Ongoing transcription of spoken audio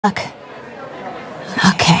Okay,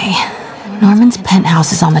 Norman's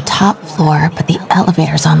penthouse is on the top floor, but the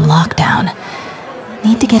elevator's on lockdown.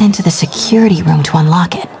 Need to get into the security room to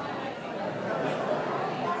unlock it.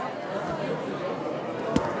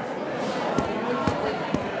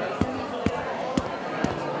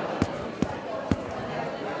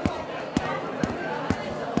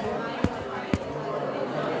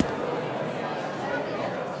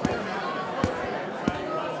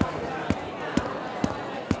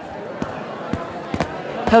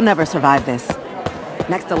 He'll never survive this.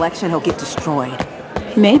 Next election, he'll get destroyed.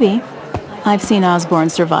 Maybe. I've seen Osborn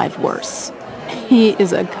survive worse. He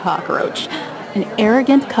is a cockroach. An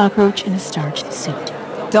arrogant cockroach in a starched suit.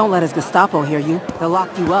 Don't let his Gestapo hear you. They'll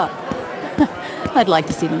lock you up. I'd like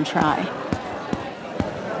to see them try.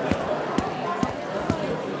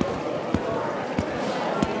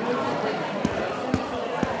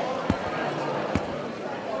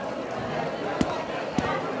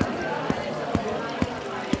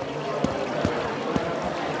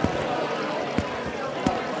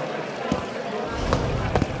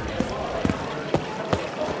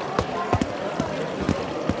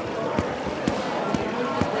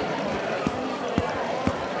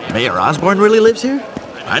 Mayor Osborn really lives here?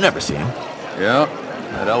 I never see him. Yeah,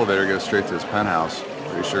 that elevator goes straight to his penthouse.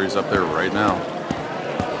 Pretty sure he's up there right now.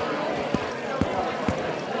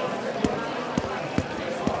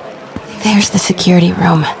 There's the security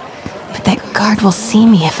room, but that guard will see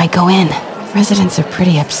me if I go in. Residents are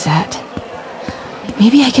pretty upset.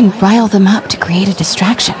 Maybe I can rile them up to create a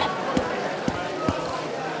distraction.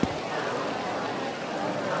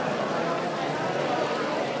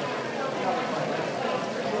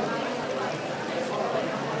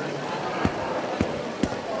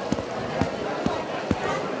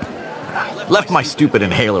 Left my stupid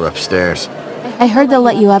inhaler upstairs. I heard they'll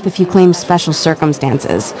let you up if you claim special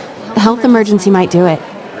circumstances. A health emergency might do it.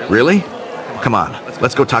 Really? Come on,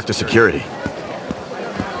 let's go talk to security.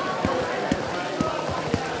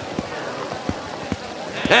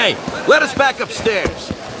 Hey, let us back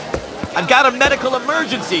upstairs. I've got a medical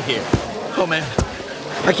emergency here. Oh man,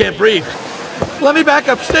 I can't breathe. Let me back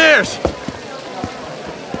upstairs.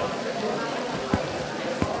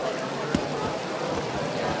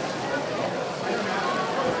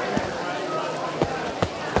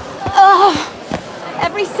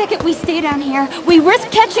 Every second we stay down here, we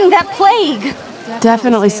risk catching that plague.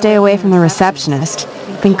 Definitely stay away from the receptionist.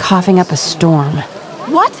 Been coughing up a storm.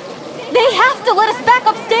 What? They have to let us back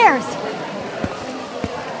upstairs.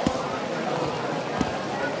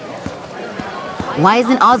 Why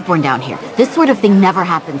isn't Osborn down here? This sort of thing never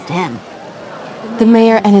happens to him. The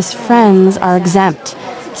mayor and his friends are exempt.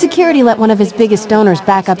 Security let one of his biggest donors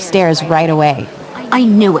back upstairs right away. I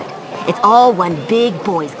knew it. It's all one big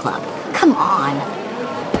boys club. Come on.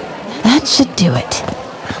 That should do it.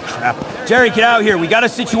 Crap. Jerry, get out here. We got a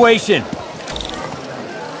situation.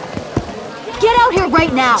 Get out here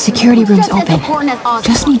right now. Security room's open.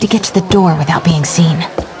 Just need to get to the door without being seen.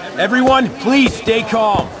 Everyone, please stay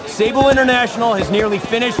calm. Sable International has nearly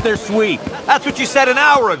finished their sweep. That's what you said an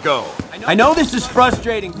hour ago. I know this is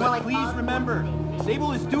frustrating, but please remember,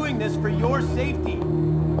 Sable is doing this for your safety.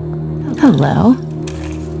 Hello.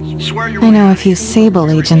 I know a few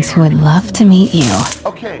Sable agents who would love to meet you.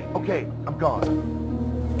 Okay, I'm gone.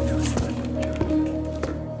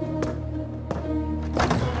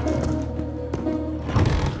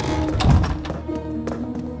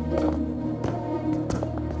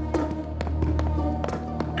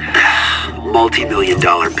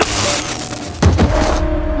 Multi-million-dollar bill.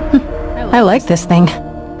 I like this thing.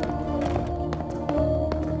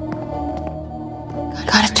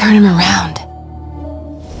 Gotta turn him around.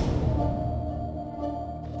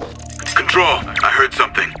 Control, I heard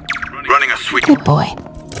something. Running a sweep. Good boy.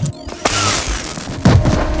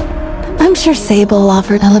 I'm sure Sable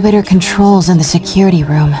offered elevator controls in the security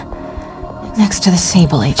room. Next to the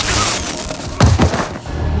Sable agent.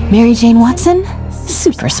 Mary Jane Watson?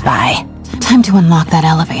 Super spy. Time to unlock that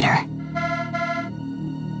elevator.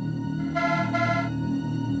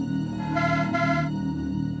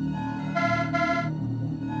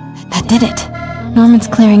 That did it. Norman's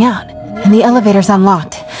clearing out, and the elevator's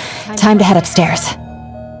unlocked. Time to head upstairs.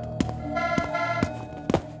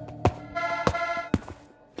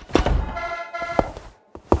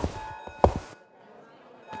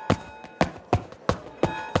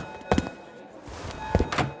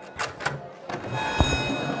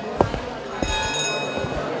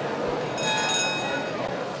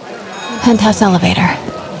 Penthouse elevator.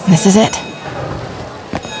 This is it.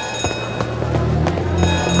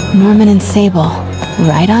 Norman and Sable,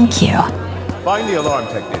 right on cue. Find the alarm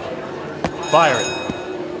technician. Fire it.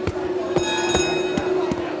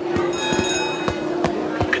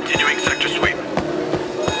 sector sweep.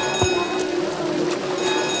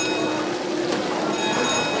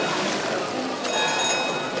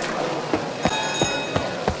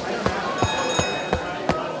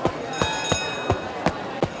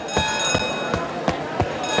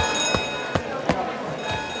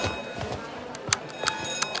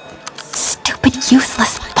 Stupid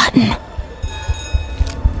useless button.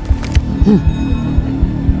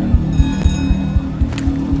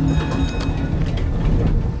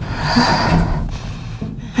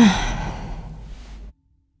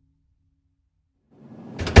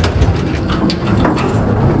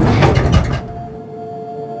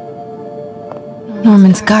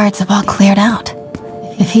 Norman's guards have all cleared out.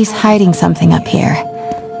 If he's hiding something up here,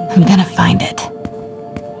 I'm gonna find it.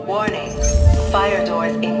 Warning. Fire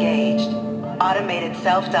doors engaged. Automated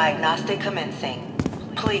self-diagnostic commencing.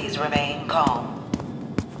 Please remain calm.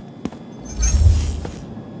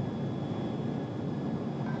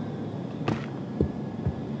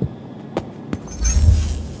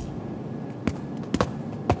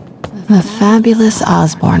 The fabulous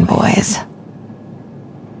Osborn boys.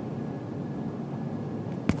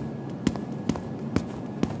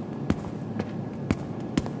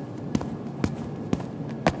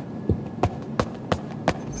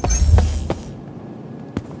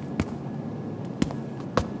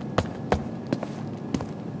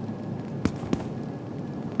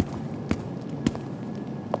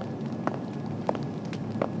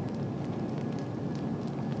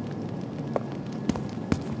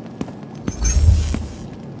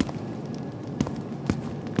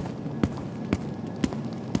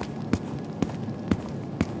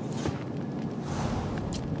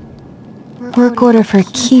 Work order for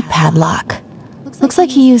key padlock. Looks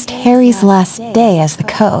like he used Harry's last day as the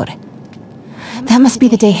code. That must be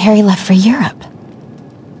the day Harry left for Europe.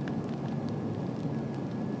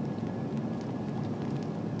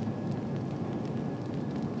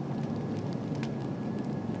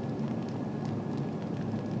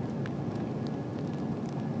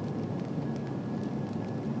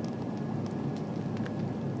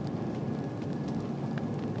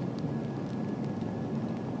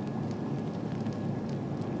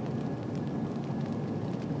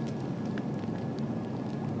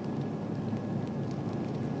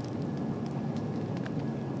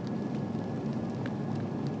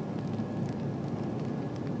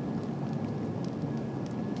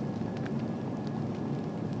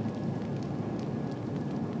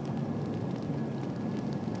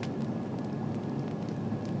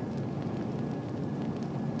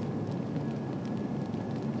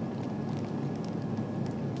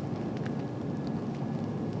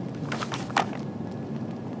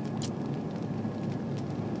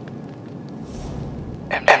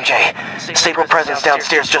 MJ, Sable presence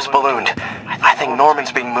downstairs just ballooned. I think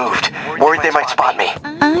Norman's being moved. Worried they might spot me.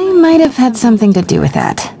 I might have had something to do with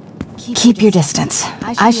that. Keep your distance.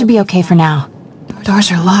 I should be okay for now.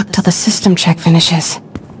 Doors are locked till the system check finishes.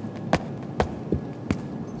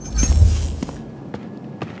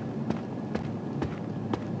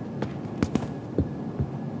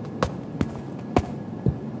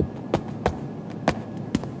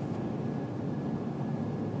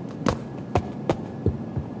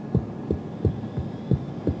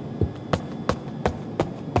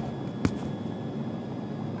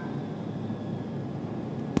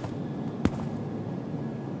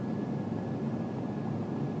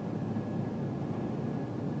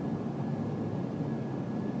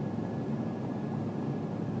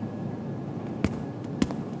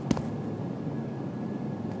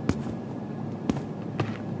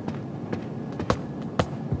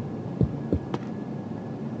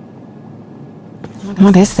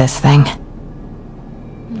 What is this thing?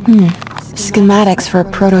 Schematics for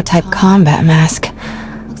a prototype combat mask.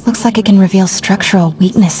 Looks like it can reveal structural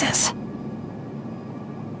weaknesses.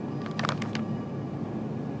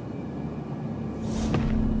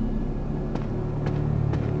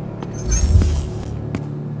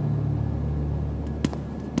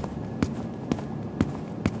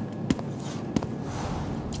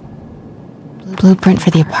 Blueprint for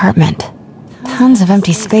the apartment. Tons of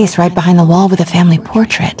empty space right behind the wall with a family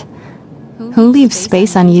portrait. Who leaves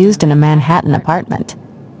space unused in a Manhattan apartment?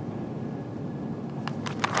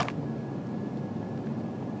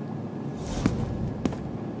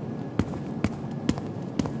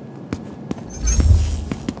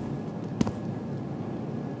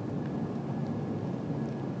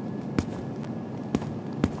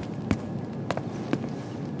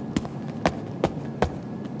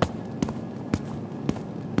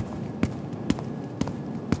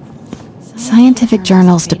 Scientific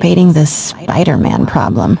journals debating the Spider Man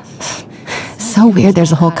problem. So weird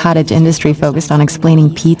there's a whole cottage industry focused on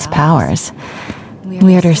explaining Pete's powers.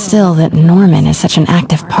 Weirder still that Norman is such an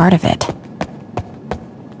active part of it.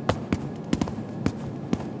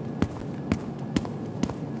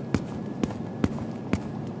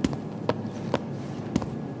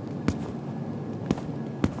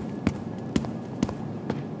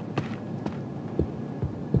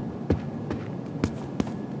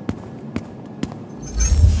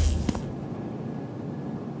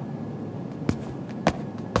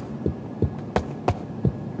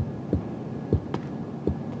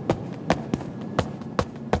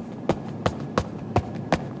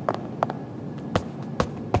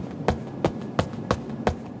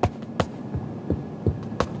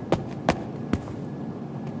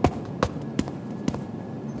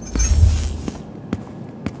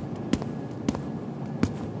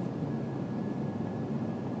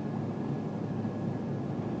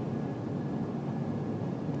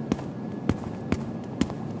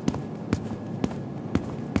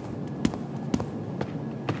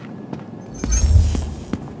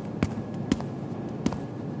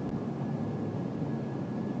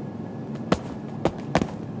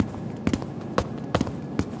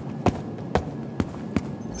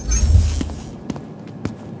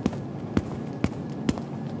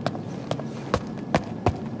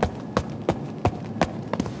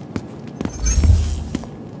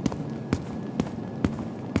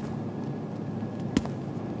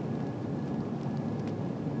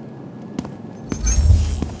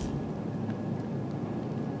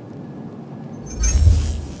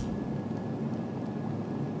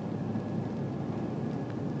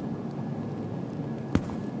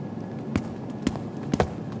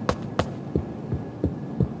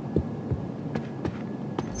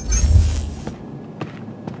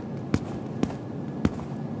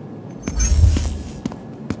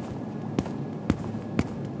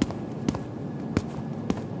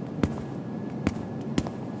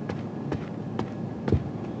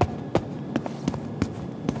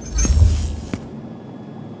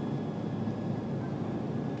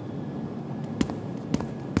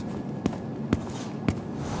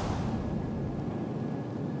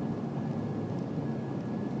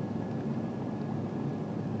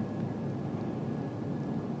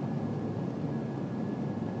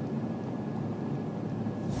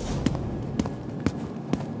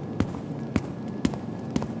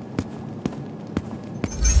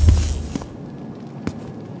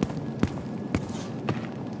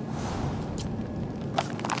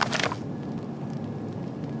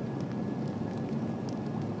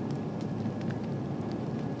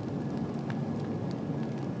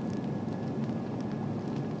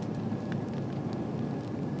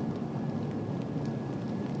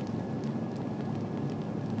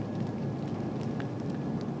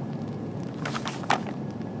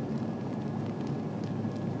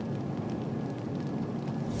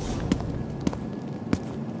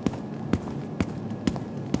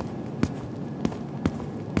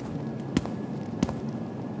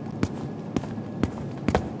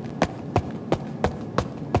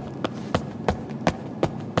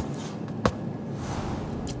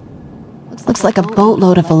 Looks like a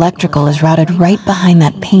boatload of electrical is routed right behind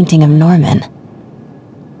that painting of Norman.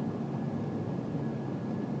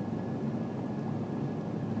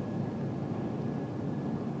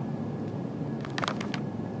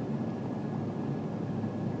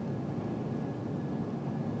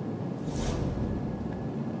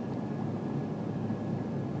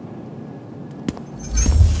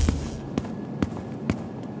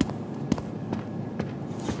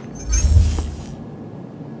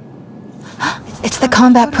 It's the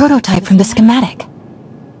combat prototype from the schematic.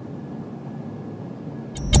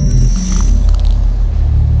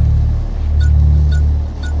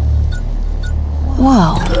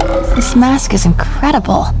 Whoa, this mask is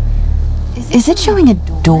incredible. Is it showing a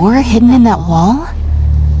door hidden in that wall?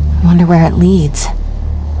 I wonder where it leads.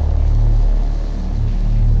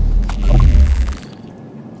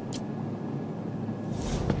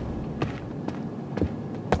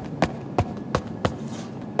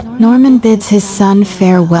 Norman bids his son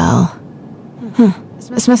farewell.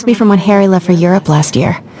 This must be from when Harry left for Europe last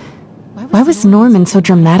year. Why was Norman so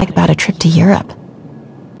dramatic about a trip to Europe?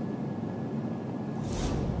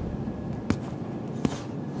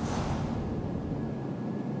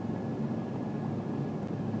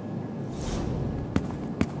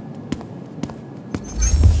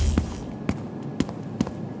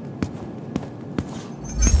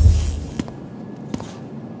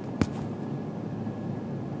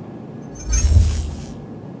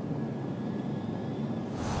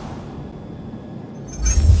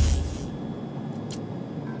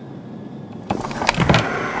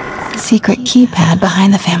 secret keypad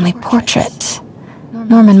behind the family portrait.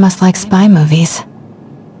 Norman must like spy movies.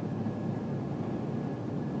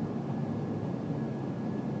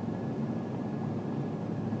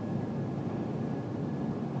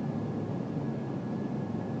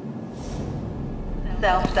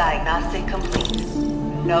 Self-diagnostic complete.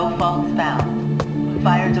 No faults found.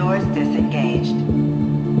 Fire doors disengaged.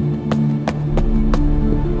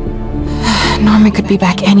 Norman could be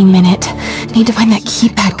back any minute. Need to find that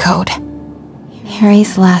keypad code.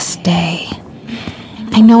 Harry's last day.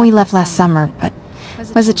 I know he left last summer, but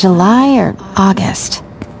was it July or August?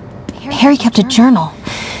 Harry kept a journal.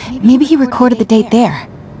 Maybe he recorded the date there.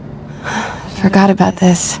 Forgot about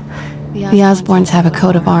this. The Osborns have a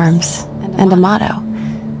coat of arms and a motto.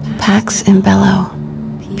 Pax in bello,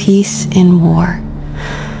 peace in war.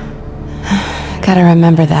 Gotta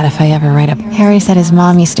remember that if I ever write a... Harry said his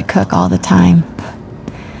mom used to cook all the time.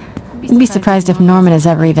 I'd be surprised if Norman has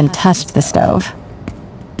ever even touched the stove.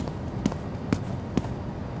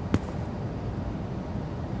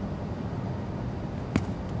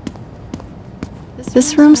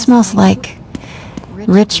 This room smells like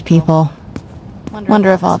rich people.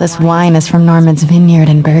 Wonder if all this wine is from Norman's vineyard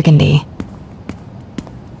in Burgundy.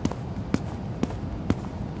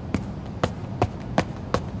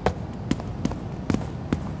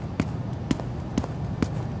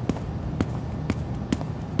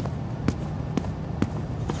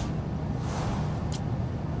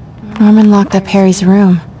 Norman locked up Harry's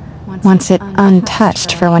room, wants it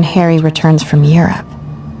untouched for when Harry returns from Europe.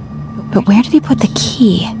 But where did he put the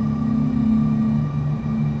key?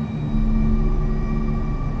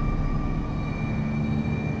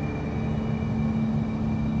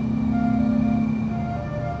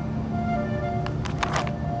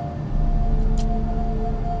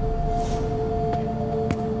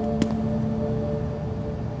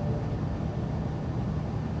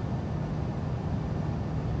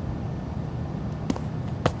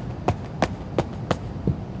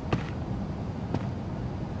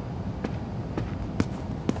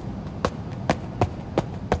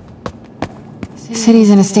 The city's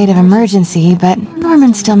in a state of emergency, but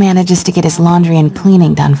Norman still manages to get his laundry and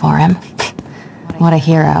cleaning done for him. What a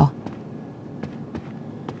hero.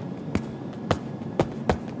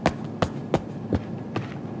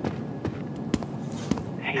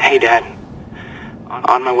 Hey, Dad.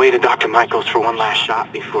 On my way to Dr. Michael's for one last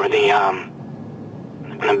shot before the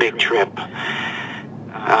big trip.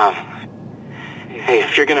 Hey,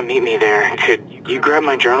 if you're gonna meet me there, could you grab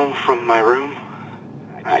my journal from my room?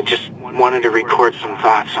 I just wanted to record some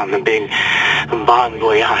thoughts on the big bon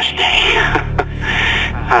voyage day.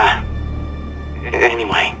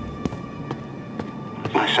 Anyway.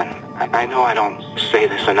 Listen, I know I don't say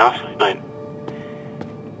this enough, but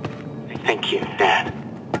thank you, Dad.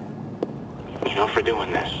 You know, for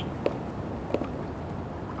doing this.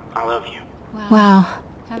 I love you. Wow.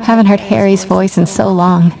 Haven't heard Harry's voice in so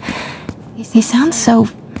long. He sounds so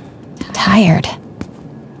tired.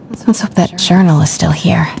 Let's hope that journal is still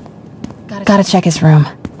here. Gotta check his room.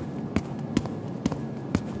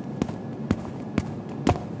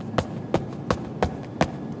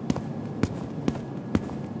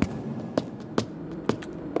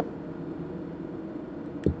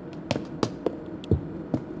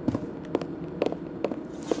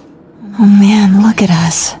 Oh man, look at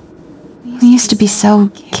us. We used to be so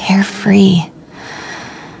carefree.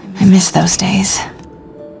 I miss those days.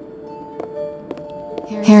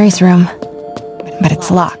 Harry's room, but it's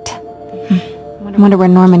locked. I wonder where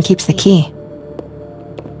Norman keeps the key.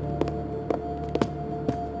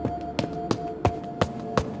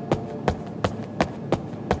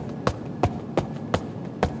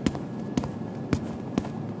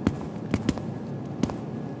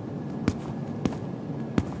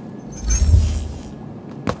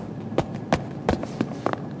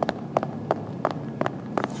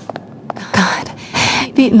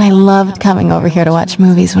 Pete and I loved coming over here to watch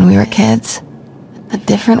movies when we were kids. A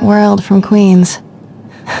different world from Queens.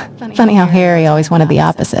 Funny how Harry always wanted the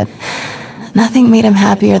opposite. Nothing made him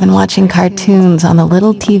happier than watching cartoons on the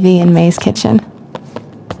little TV in May's kitchen.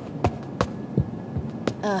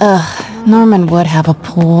 Ugh, Norman would have a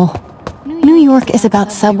pool. New York is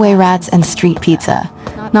about subway rats and street pizza,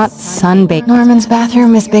 not sunbaked. Norman's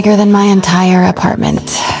bathroom is bigger than my entire apartment.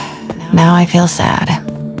 Now I feel sad.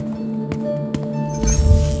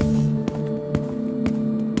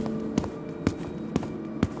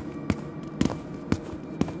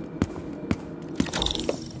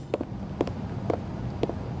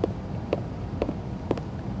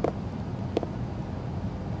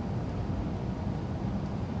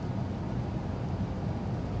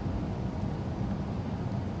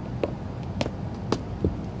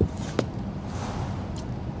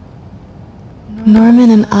 Norman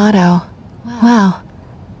and Otto. Wow.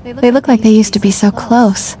 They look like they used to be so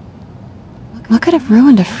close. What could have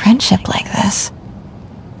ruined a friendship like this?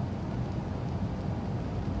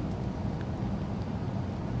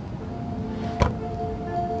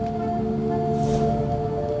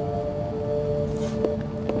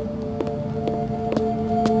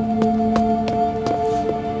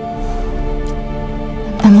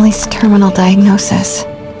 Emily's terminal diagnosis.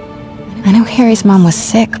 I knew Harry's mom was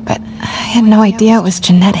sick, but I had no idea it was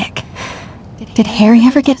genetic. Did Harry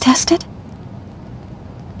ever get tested?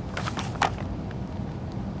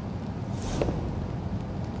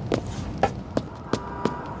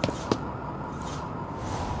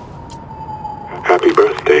 Happy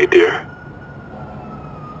birthday, dear.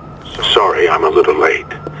 Sorry, I'm a little late.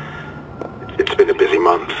 It's been a busy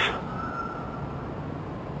month.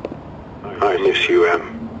 I miss you,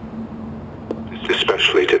 Em.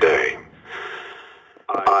 Especially today.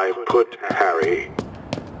 I put Harry...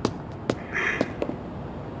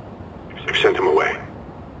 I've sent him away.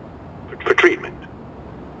 For treatment.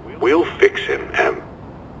 We'll fix him, Em.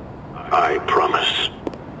 I promise.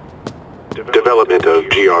 Development of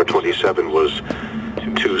GR-27 was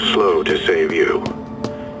too slow to save you.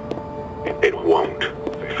 It won't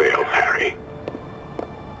fail, Harry.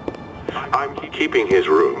 I'm keeping his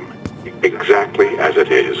room exactly as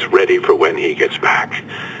it is, ready for when he gets back.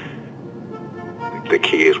 The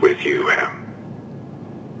key is with you, Em.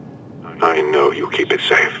 I know you'll keep it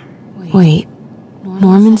safe. Wait,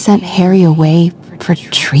 Norman sent Harry away for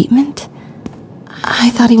treatment? I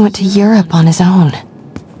thought he went to Europe on his own.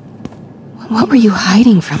 What were you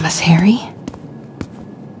hiding from us, Harry?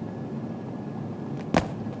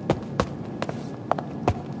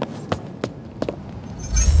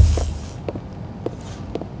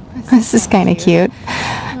 This is kinda cute.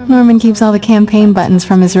 Norman keeps all the campaign buttons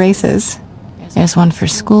from his races. There's one for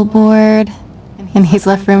school board, and he's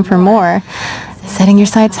left room for more. Setting your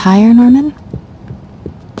sights higher, Norman?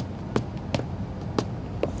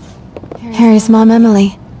 Harry's mom,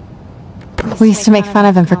 Emily. We used to make fun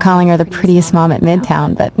of him for calling her the prettiest mom at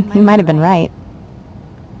Midtown, but he might have been right.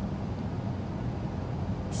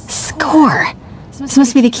 Score! This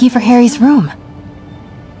must be the key for Harry's room.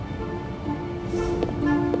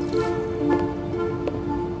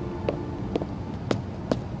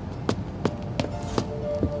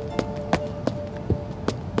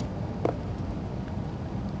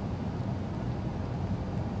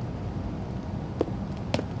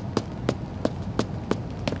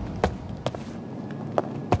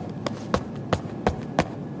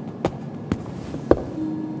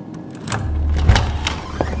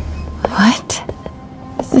 What?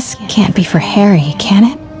 This can't be for Harry, can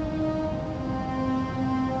it?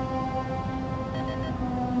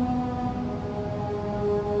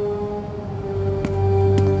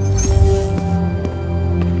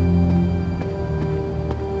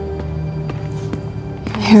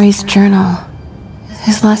 Harry's journal.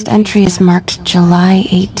 His last entry is marked July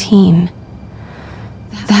 18.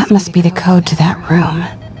 That must be the code to that room.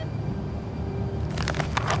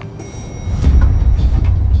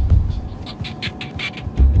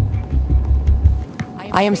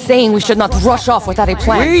 I am saying we should not rush off without a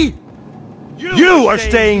plan. We? You are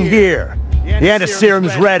staying here. The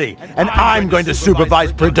antiserum's ready, and I'm going to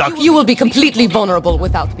supervise production. You will be completely vulnerable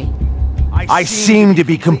without me. I seem to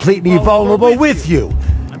be completely vulnerable with you.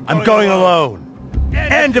 I'm going alone.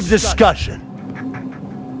 End of discussion.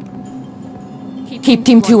 Keep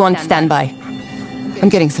Team 2 on standby. I'm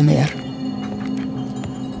getting some air.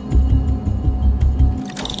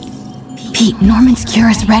 Pete, Norman's cure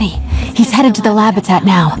is ready. He's headed to the lab it's at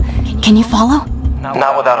now. Can you follow?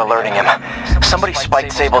 Not without alerting him. Somebody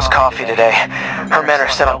spiked Sable's coffee today. Her men are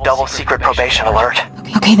set on double secret probation alert.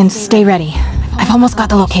 Okay, then stay ready. I've almost got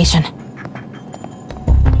the location.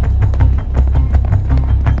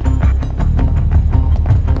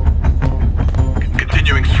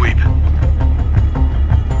 Continuing sweep.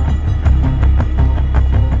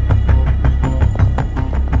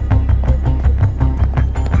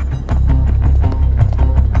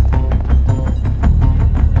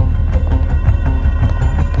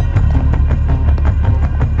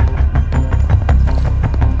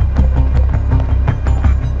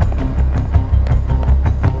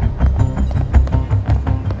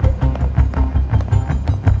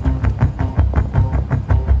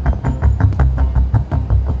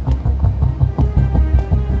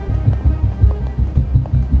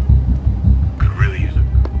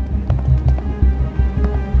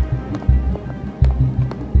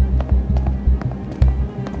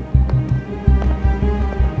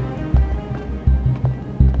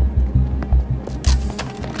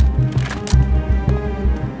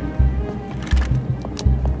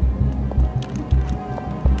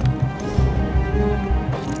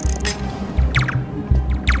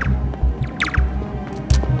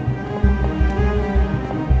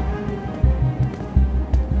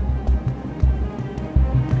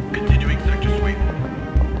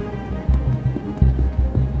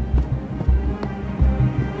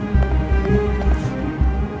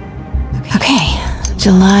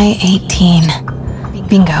 July 18.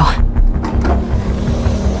 Bingo.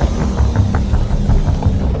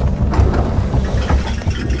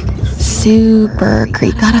 Super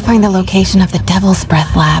creepy. Gotta find the location of the Devil's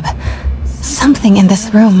Breath lab. Something in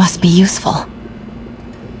this room must be useful.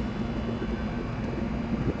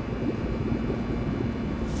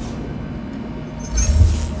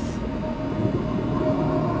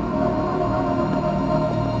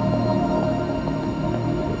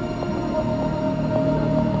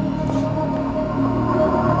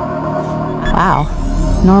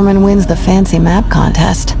 Wow. Norman wins the fancy map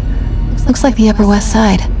contest. Looks like the Upper West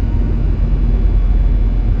Side.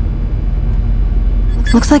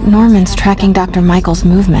 Looks like Norman's tracking Dr. Michael's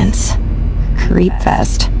movements.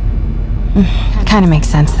 Creepfest. Kinda makes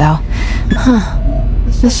sense, though. Huh.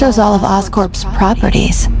 This shows all of Oscorp's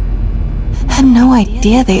properties. Had no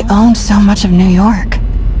idea they owned so much of New York.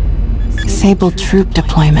 Sable troop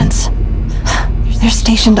deployments. They're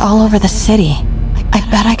stationed all over the city. I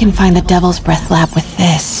bet I can find the Devil's Breath lab with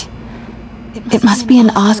this. It must be an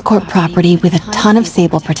Oscorp property with a ton of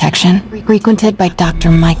Sable protection, frequented by Dr.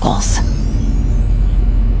 Michaels.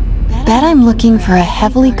 Bet I'm looking for a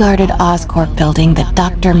heavily guarded Oscorp building that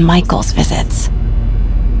Dr. Michaels visits.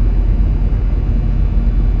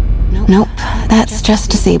 Nope, that's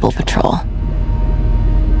just a Sable patrol.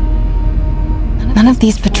 None of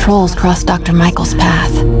these patrols cross Dr. Michaels'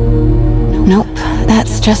 path. Nope,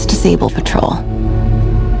 that's just a Sable patrol.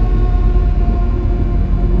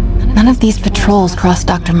 None of these patrols cross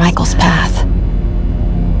Dr. Michael's path.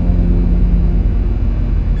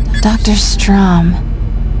 Dr. Strom.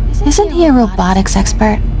 Isn't he a robotics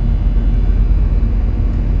expert?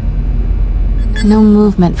 No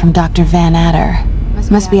movement from Dr. Van Adder.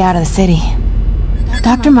 Must be out of the city.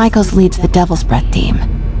 Dr. Michaels leads the Devil's Breath team.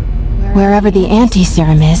 Wherever the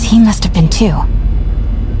anti-serum is, he must have been too.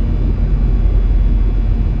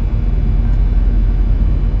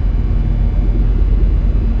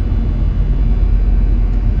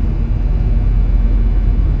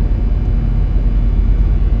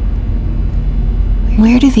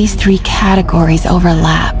 Where do these three categories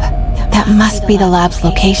overlap? That must be the lab's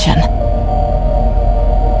location.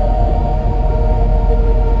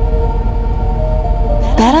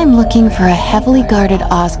 Bet I'm looking for a heavily guarded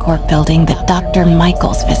Oscorp building that Dr.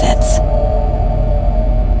 Michaels visits.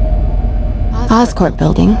 Oscorp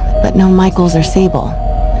building, but no Michaels or Sable.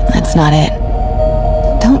 That's not it.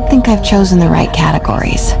 Don't think I've chosen the right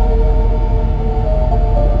categories.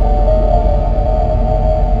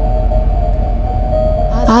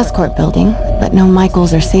 Oscorp building, but no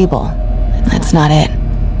Michaels or Sable. That's not it.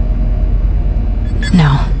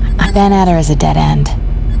 No, Van Adder is a dead end.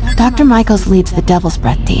 Dr. Michaels leads the Devil's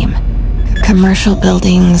Breath team. Commercial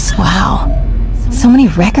buildings, wow. So many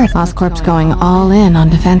records. Oscorp's going all in on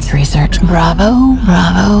defense research. Bravo,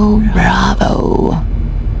 bravo, bravo.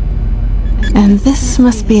 And this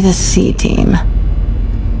must be the C team.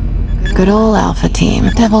 Good old Alpha team.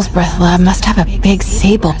 Devil's Breath lab must have a big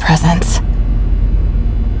Sable presence.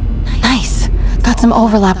 Nice! Got some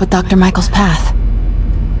overlap with Dr. Michael's path.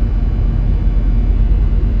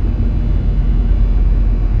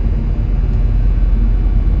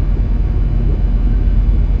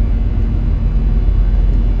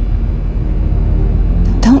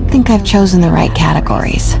 Don't think I've chosen the right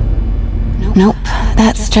categories. Nope,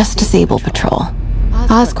 that's just a Sable patrol.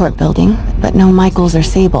 Oscorp building, but no Michaels or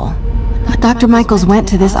Sable. Dr. Michaels went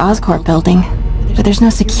to this Oscorp building, but there's no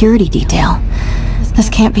security detail. This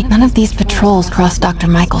can't be. None of these patrols cross Dr.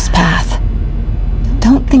 Michael's path.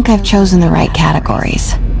 Don't think I've chosen the right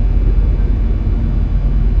categories.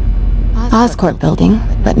 Oscorp building,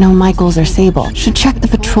 but no Michaels or Sable. Should check the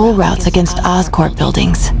patrol routes against Oscorp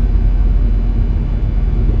buildings.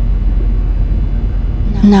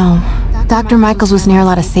 No. Dr. Michaels was near a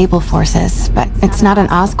lot of Sable forces, but it's not an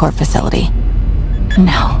Oscorp facility.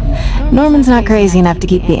 No. Norman's not crazy enough to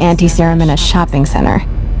keep the anti-serum in a shopping center.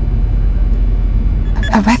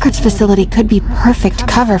 A records facility could be perfect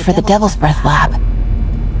cover for the Devil's Breath lab.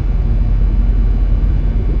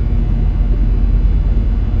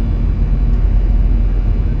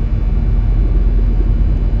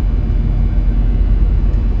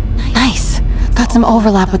 Nice! Got some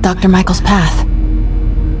overlap with Dr. Michael's path.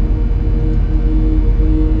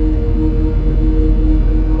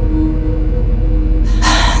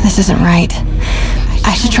 This isn't right.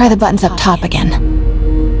 I should try the buttons up top again.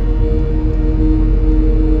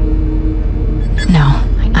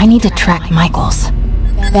 I need to track Michaels.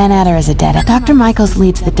 Van Adder is a dead end. Dr. Michaels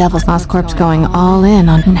leads the Devil's. Oscorp's going all in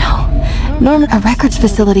on. No. Norman, a records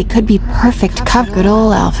facility could be perfect cover. Good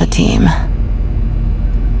old Alpha team.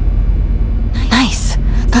 Nice.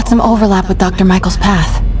 Got some some overlap with Dr. Michael's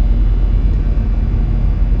path.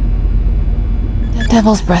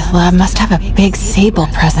 Devil's Breath Lab must have a big Sable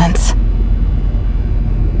presence.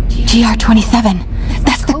 GR27.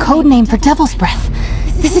 That's the code name for Devil's Breath.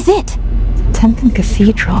 This is it. 10th and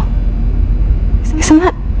Cathedral. Isn't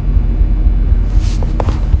that...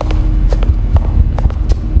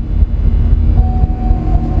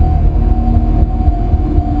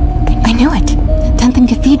 I knew it. 10th and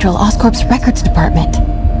Cathedral, Oscorp's records department.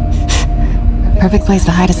 Perfect place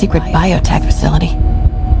to hide a secret biotech facility.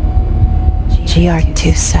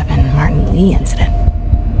 GR27 Martin Lee incident.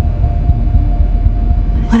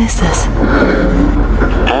 What is this?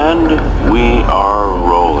 And we are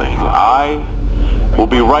rolling. I will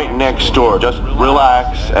be right next door. Just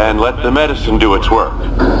relax and let the medicine do its work.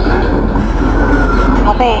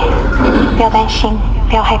 宝贝，不要担心，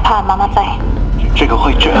不要害怕，妈妈在。这个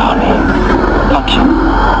会治好你，放心。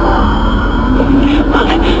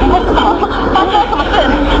发生了什么事？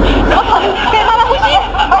我操！给妈妈呼吸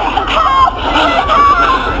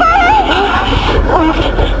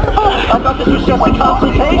！I thought this was just a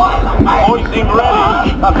consultation. Always seemed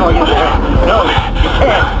ready. I'm going in there. No, you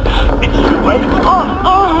can't. It's too late.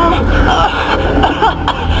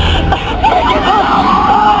 Can't get out.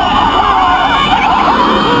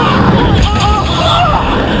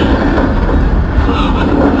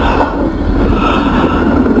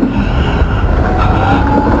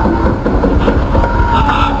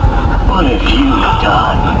 What have you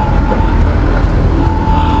done?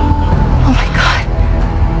 Oh my god.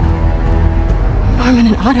 Norman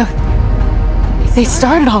and Otto. They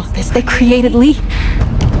started all of this. They created Lee.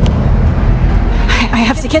 I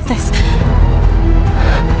have to get this.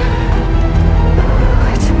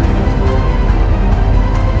 What?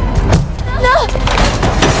 No!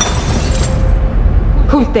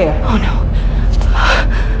 Who's there? Oh no.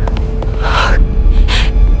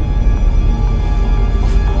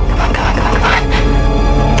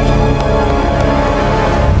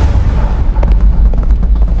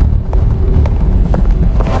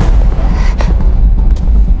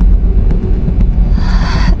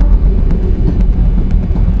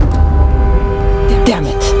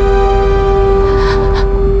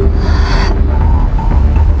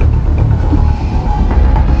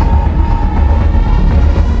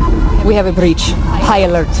 We have a breach. High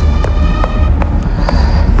alert.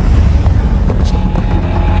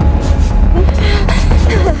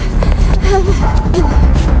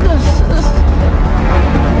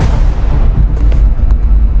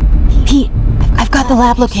 Pete, I've got the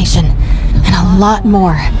lab location. And a lot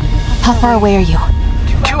more. How far away are you?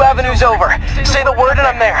 2 avenues over. Say the word and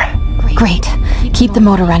I'm there. Great. Keep the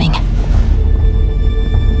motor running.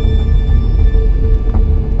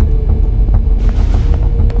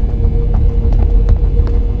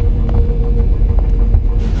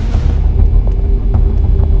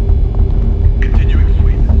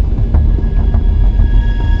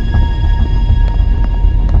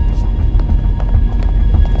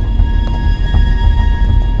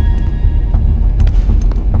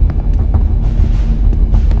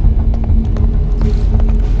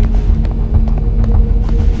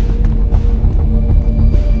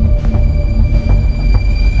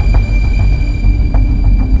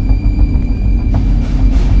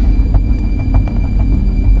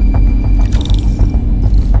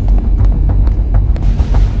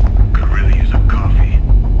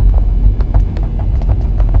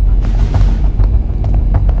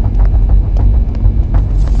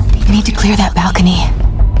 Clear that balcony.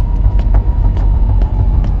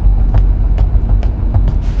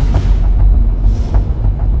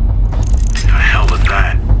 The hell was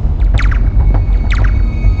that?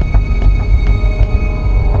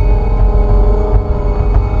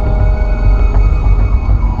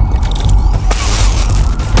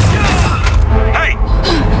 Hey!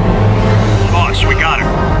 Boss, we got her.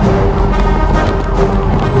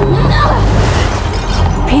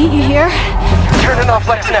 Pete, you here? Turning off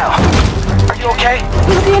lights now. Are you okay?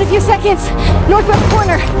 We'll be in a few seconds. Northwest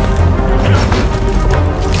corner.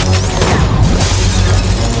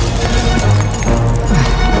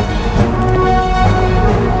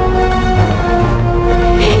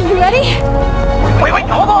 You ready? Wait,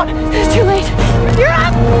 hold on! It's too late. You're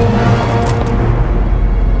up!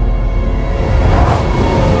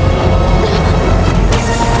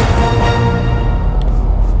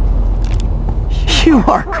 You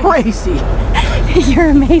are crazy. You're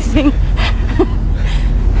amazing.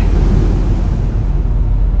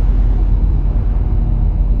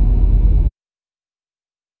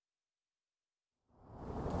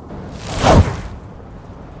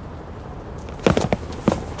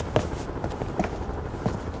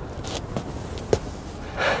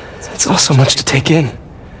 It's all so much to take in.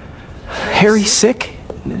 Harry sick,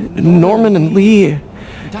 Norman and Lee,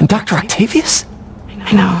 and Dr. Octavius?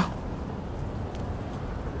 I know.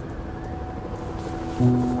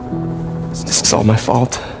 This is all my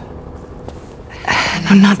fault.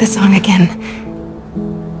 No, not the song again.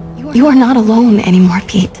 You are not alone anymore,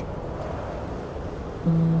 Pete.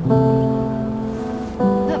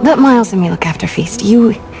 Let Miles and me look after Feast.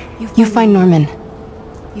 You find Norman.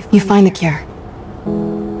 You find the cure.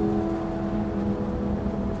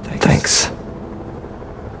 Thanks,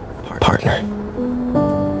 partner.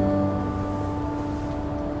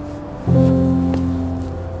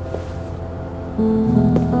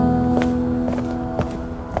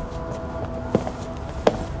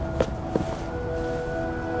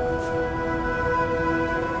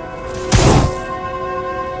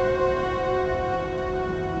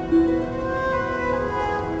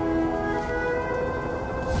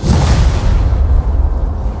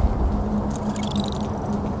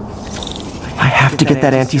 To get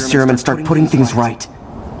that anti-serum and start putting things right.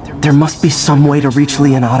 There must be some way to reach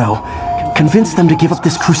Lee and Otto. Convince them to give up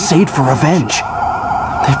this crusade for revenge.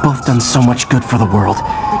 They've both done so much good for the world.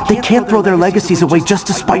 They can't throw their legacies away just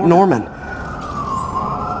to spite Norman.